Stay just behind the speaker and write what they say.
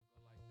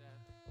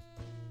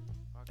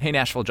Hey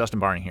Nashville,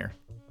 Justin Barney here.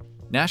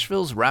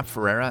 Nashville's R.A.P.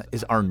 Ferriera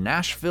is our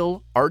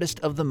Nashville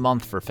Artist of the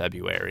Month for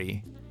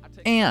February.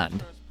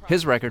 And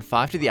his record,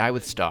 5 to the Eye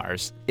with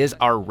Stars, is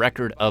our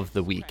Record of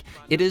the Week.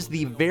 It is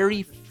the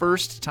very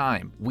first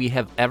time we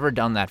have ever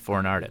done that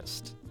for an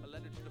artist.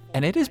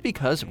 And it is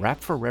because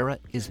R.A.P. Ferriera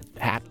is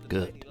that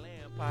good.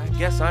 I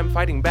guess I'm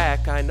fighting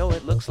back. I know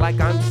it looks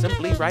like I'm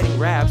simply writing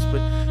raps,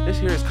 but this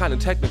here is kind of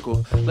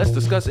technical. Let's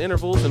discuss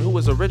intervals and who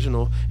is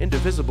original,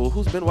 indivisible,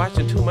 who's been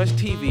watching too much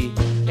TV.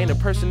 Ain't a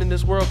person in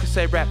this world could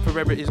say R.A.P.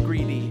 Ferriera is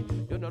greedy.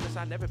 You'll notice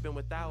I've never been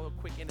without a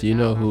quick. Do you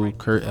know who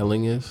Kurt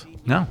Elling is?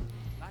 No.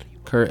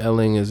 Kurt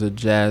Elling is a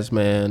jazz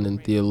man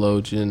and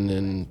theologian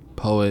and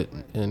poet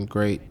and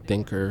great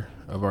thinker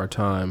of our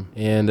time.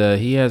 And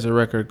he has a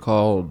record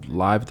called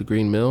Live at the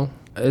Green Mill.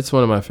 It's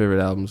one of my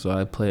favorite albums, so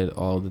I play it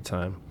all the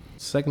time.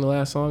 Second to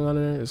last song on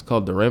there is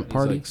called The Rent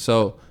Party. Like,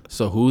 so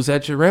who's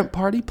at your rent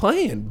party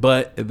playing?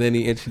 But then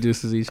he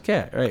introduces each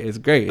cat, right? It's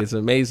great. It's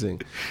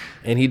amazing.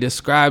 And he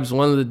describes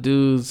one of the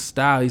dude's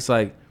style. He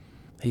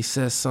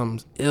says some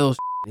ill shit.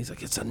 He's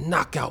like, it's a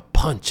knockout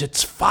punch.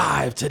 It's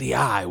 5 to the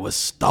eye with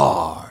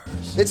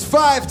stars. It's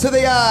 5 to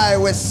the eye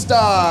with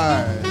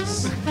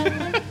stars.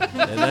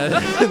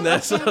 and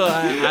that's what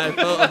I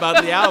felt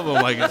about the album.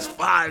 Like, it's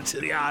 5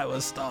 to the eye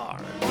with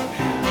stars.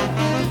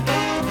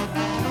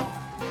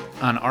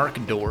 On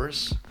Arc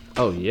Doors,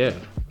 Oh, yeah.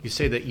 you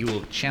say that you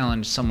will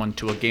challenge someone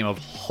to a game of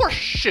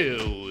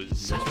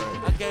horseshoes. That's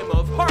right. A game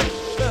of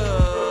horseshoes.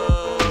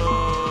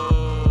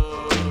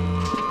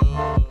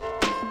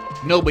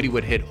 Nobody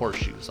would hit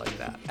horseshoes like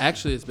that.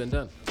 Actually, it's been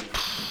done.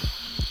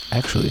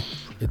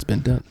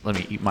 Let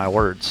me eat my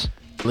words.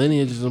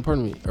 Lineage is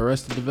important to me.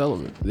 Arrested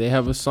Development. They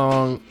have a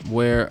song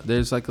where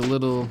there's like a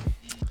little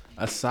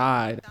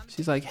aside.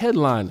 She's like,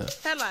 headliner,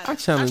 I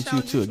challenge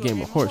you to a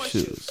game of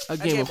horseshoes. A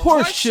game of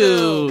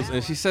horseshoes.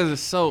 And she says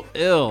it's so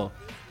ill.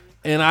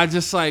 And I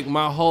just like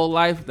my whole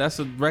life, that's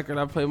a record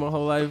I played my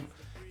whole life.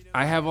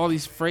 I have all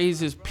these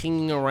phrases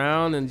pinging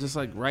around and just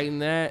like writing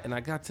that. And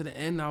I got to the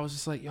end, I was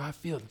just like, yo, I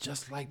feel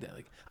just like that.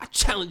 Like, I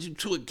challenge you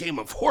to a game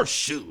of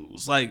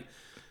horseshoes. Like,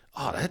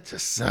 oh, that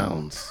just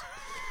sounds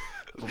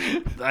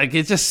like,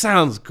 it just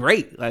sounds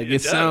great. Like,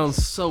 it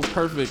sounds so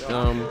perfect.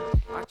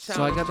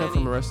 So I got that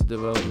from Arrested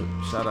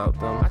Development. Shout out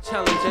them. I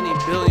challenge any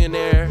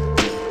billionaire.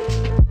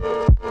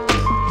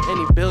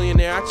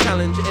 I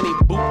challenge any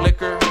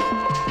bootlicker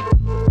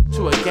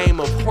to a game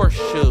of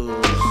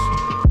horseshoes.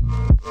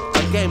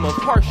 A game of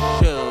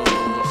horseshoes.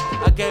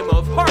 A game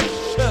of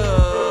horseshoes.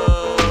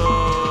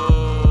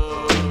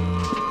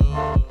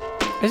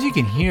 As you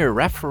can hear,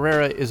 R.A.P.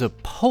 Ferriera is a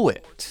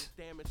poet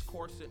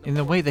in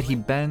the way that he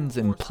bends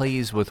and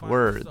plays with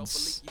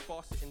words.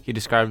 He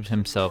described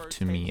himself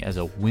to me as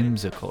a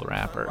whimsical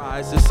rapper.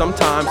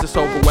 Sometimes it's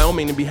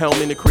overwhelming to be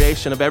helming the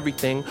creation of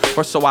everything,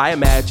 or so I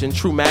imagine.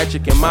 True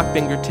magic in my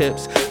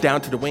fingertips,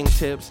 down to the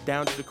wingtips,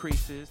 down to the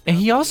creases. And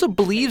he also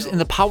believes in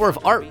the power of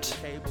art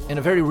in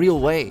a very real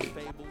way,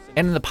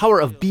 and in the power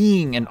of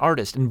being an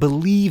artist and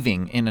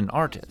believing in an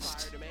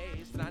artist.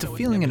 It's a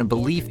feeling and a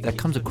belief that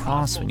comes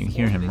across when you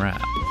hear him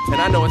rap.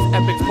 And I know it's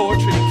epic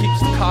poetry that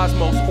keeps the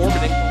cosmos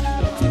orbiting.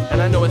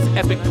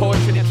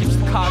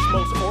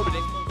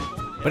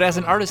 But as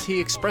an artist, he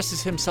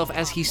expresses himself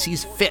as he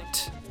sees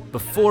fit.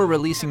 Before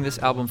releasing this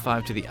album,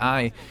 5 to the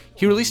Eye,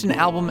 he released an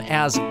album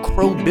as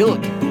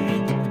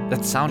Crobillion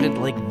that sounded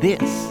like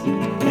this.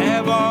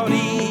 Have all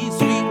these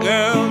sweet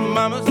girls,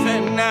 mama,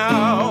 sitting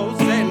out,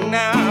 sitting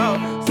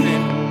out,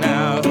 sitting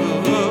out,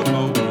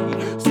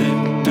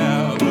 sitting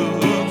out,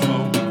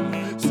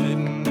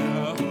 sitting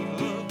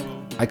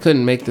out. I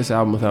couldn't make this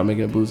album without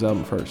making a blues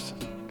album first.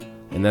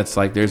 And that's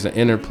like, there's an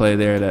interplay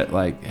there that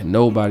like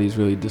nobody's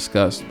really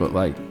discussed, but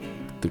like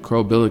the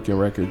Crobillion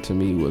record to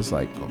me was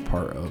like a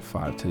part of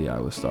 5 to the Eye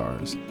with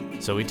Stars.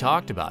 So we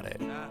talked about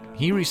it.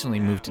 He recently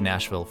moved to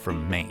Nashville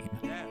from Maine.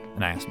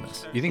 And I asked him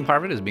this. You think part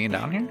of it is being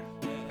down here?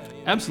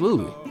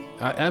 Absolutely.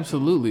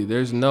 Absolutely.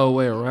 There's no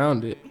way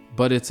around it.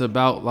 But it's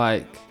about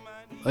like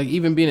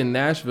even being in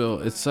Nashville,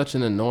 it's such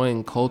an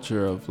annoying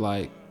culture of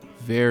like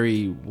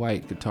very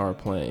white guitar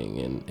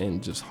playing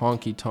and just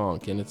honky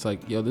tonk. And it's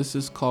like, yo, this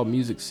is called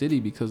Music City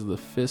because of the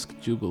Fisk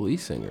Jubilee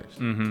singers.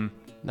 Mm-hmm.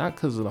 Not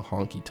because of the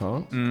honky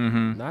tonks.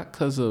 Mm-hmm. Not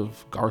because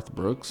of Garth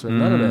Brooks or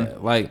none of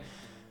that. Like,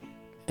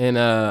 and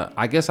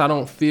I guess I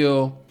don't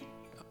feel,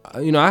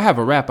 I have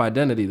a rap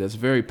identity that's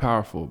very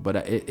powerful, but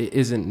it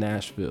isn't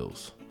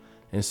Nashville's.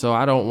 And so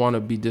I don't want to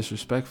be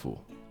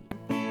disrespectful.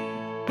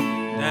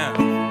 Down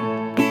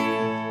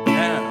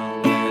last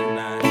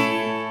night.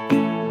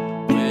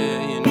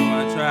 Well,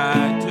 I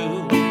tried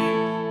to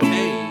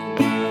take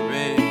my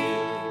rest.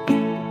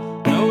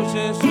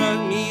 Notion struck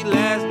me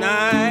last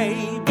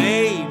night,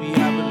 baby.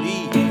 I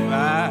believe I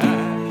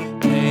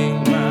take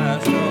my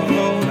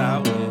soul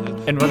out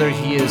with. And whether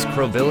he is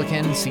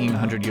Crobillion singing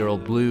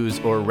 100-Year-Old Blues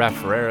or R.A.P.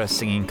 Ferriera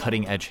singing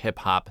cutting-edge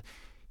hip-hop,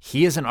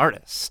 he is an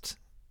artist.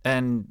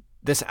 And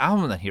this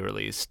album that he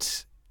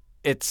released,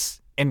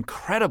 it's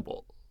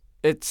incredible.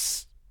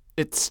 It's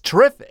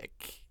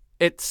terrific.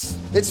 It's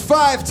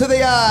 5 to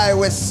the Eye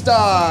with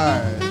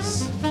Stars.